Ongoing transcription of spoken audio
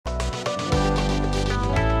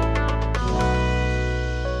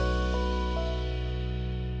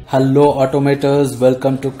Hello automators,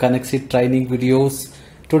 welcome to KonnectzIT training videos.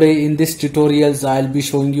 Today in this tutorials I'll be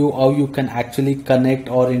showing you how you can actually connect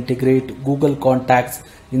or integrate Google Contacts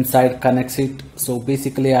inside KonnectzIT. So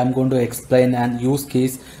basically I'm going to explain an use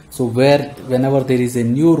case. So whenever there is a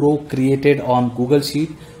new row created on Google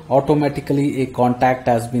Sheet, automatically a contact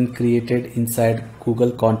has been created inside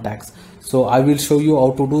Google Contacts. So I will show you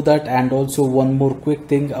how to do that, and also one more quick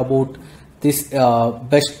thing about this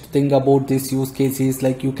best thing about this use case is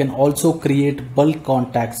like you can also create bulk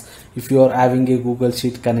contacts if you are having a Google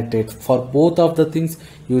Sheet connected. For both of the things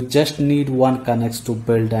you just need one connects to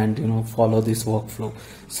build and follow this workflow.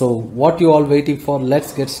 So what you all waiting for?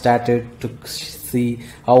 Let's get started to see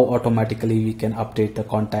how automatically we can update the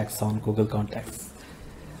contacts on Google Contacts.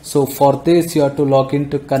 So for this you have to log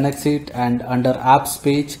into KonnectzIT, and under apps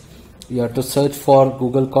page you have to search for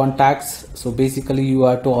Google Contacts. So basically you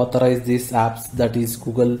have to authorize these apps, that is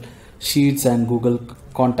Google Sheets and Google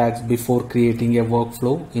Contacts, before creating a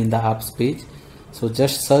workflow in the apps page. So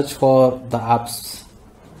just search for the apps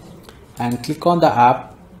and click on the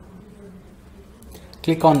app,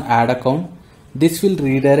 click on add account. This will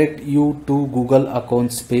redirect you to Google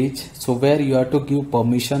accounts page, so where you have to give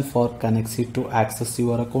permission for KonnectzIT to access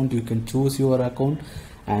your account. You can choose your account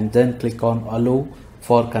and then click on allow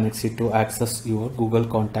for KonnectzIT to access your Google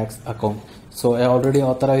Contacts account. So I already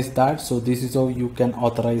authorized that. So this is how you can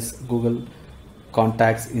authorize Google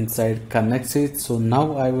Contacts inside KonnectzIT. So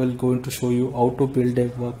now I will going to show you how to build a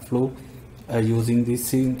workflow using this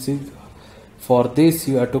scene. For this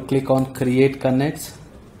you have to click on create connects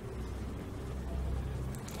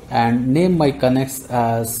and name my connects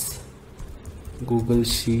as Google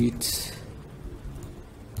Sheets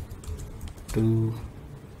to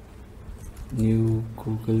new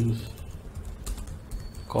Google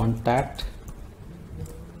contact,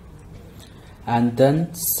 and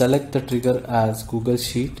then select the trigger as Google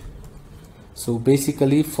Sheet. So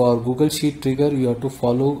basically for Google Sheet trigger you have to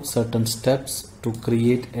follow certain steps to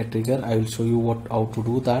create a trigger. I will show you how to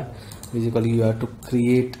do that. Basically you have to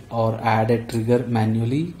create or add a trigger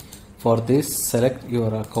manually. For this, select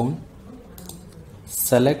your account,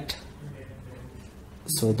 select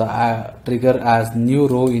the trigger as new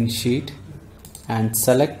row in sheet, and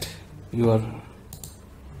select your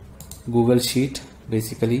Google Sheet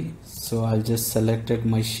basically. So I'll just selected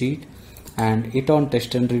my sheet and hit on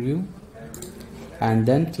test and review, and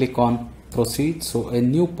then click on proceed. So a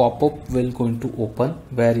new pop-up will going to open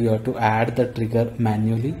where you have to add the trigger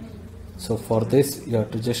manually. So for this you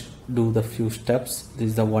have to just do the few steps. This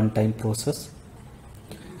is the one-time process.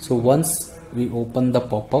 So once we open the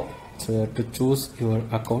pop-up, so you have to choose your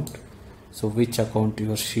account, so which account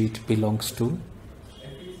your sheet belongs to,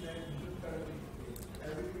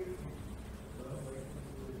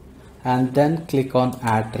 and then click on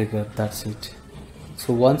add trigger. That's it.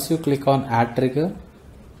 So once you click on add trigger,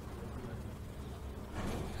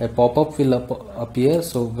 a pop-up will appear,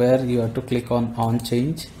 so where you have to click on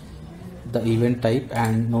change the event type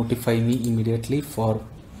and notify me immediately for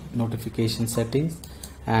notification settings,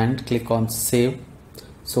 and click on save.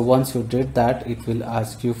 So once you did that, it will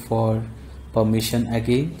ask you for permission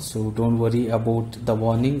again, so don't worry about the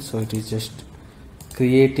warning. So it is just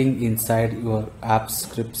creating inside your app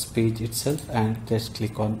scripts page itself, and just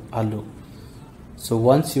click on allow. So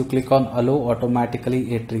once you click on allow,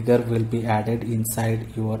 automatically a trigger will be added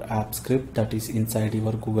inside your app script, that is inside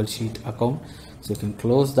your Google Sheet account. So you can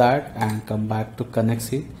close that and come back to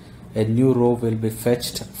KonnectzIT. A new row will be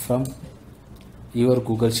fetched from your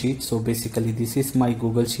Google Sheet. So basically this is my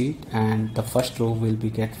Google Sheet and the first row will be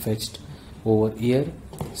get fetched over here.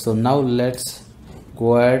 So now let's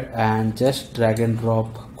go ahead and just drag and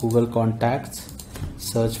drop Google Contacts,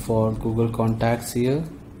 search for Google Contacts here,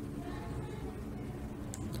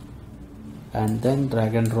 and then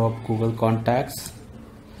drag and drop Google Contacts.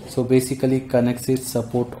 So basically KonnectzIT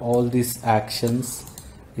support all these actions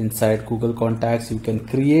inside Google Contacts. You can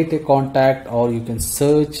create a contact or you can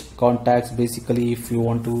search contacts. Basically if you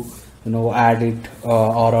want to add it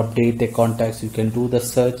or update a contacts, you can do the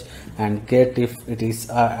search and get if it is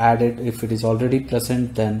added. If it is already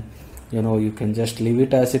present, then you can just leave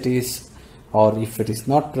it as it is, or if it is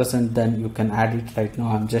not present, then you can add it. Right now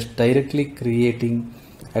I'm just directly creating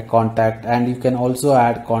a contact, and you can also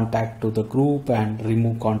add contact to the group and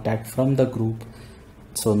remove contact from the group.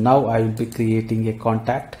 So now I will be creating a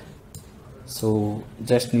contact. So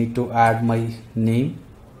just need to add my name.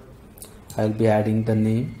 I'll be adding the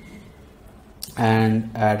name and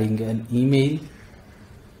adding an email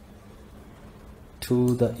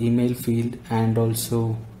to the email field, and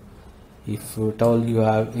also if at all you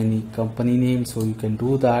have any company name, so you can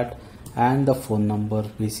do that, and the phone number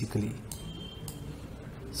basically.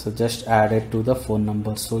 So just add it to the phone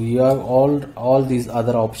number. So you have all these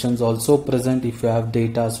other options also present if you have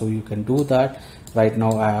data, so you can do that. Right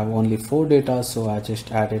now I have only 4 data, so I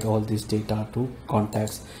just added all this data to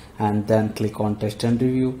contacts and then click on test and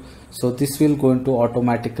review. So this will going to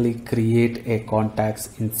automatically create a contacts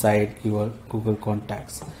inside your Google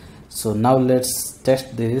Contacts. So now let's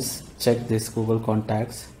test this, check this Google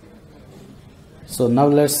Contacts. So now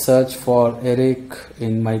let's search for Eric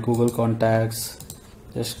in my Google Contacts.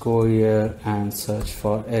 Just go here and search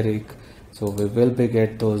for Eric. So we will be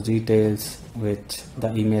get those details with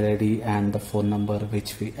the email ID and the phone number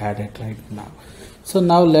which we added right now. So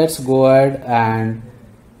now let's go ahead and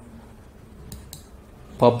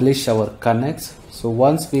publish our connects. So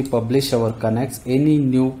once we publish our connects, any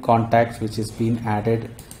new contacts which is being added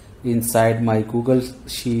inside my Google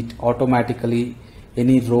Sheet, automatically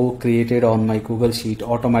any row created on my Google Sheet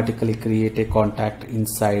automatically create a contact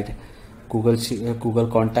inside Google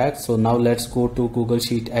Contacts. So now let's go to Google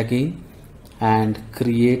Sheet again and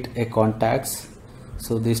create a contacts.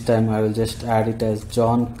 So this time I will just add it as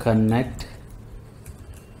John Connect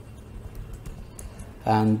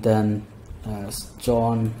and then as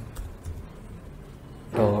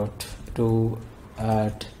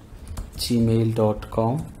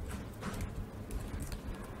john.2@gmail.com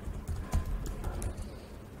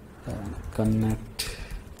and connect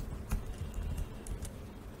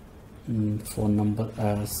phone number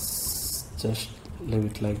as, just leave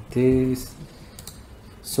it like this.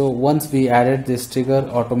 So once we added this trigger,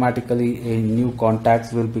 automatically a new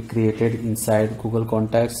contacts will be created inside Google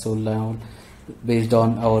Contacts. So now based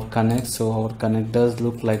on our connect, so our connect does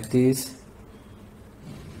look like this.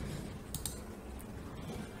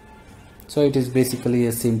 So it is basically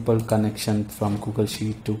a simple connection from Google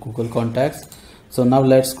Sheet to Google Contacts. So now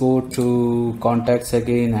let's go to contacts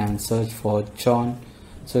again and search for John.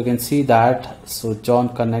 So you can see that, so John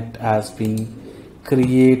Connect has been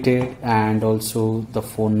created and also the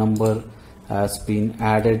phone number has been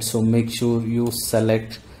added. So make sure you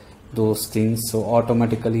select those things, so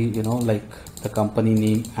automatically, you know, like the company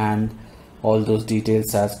name and all those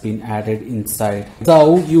details has been added inside.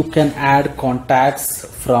 So you can add contacts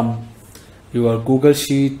from your Google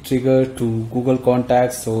Sheet trigger to Google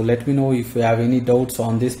Contacts. So let me know if you have any doubts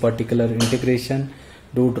on this particular integration.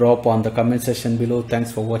 Do drop on the comment section below.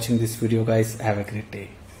 Thanks for watching this video, guys. Have a great day.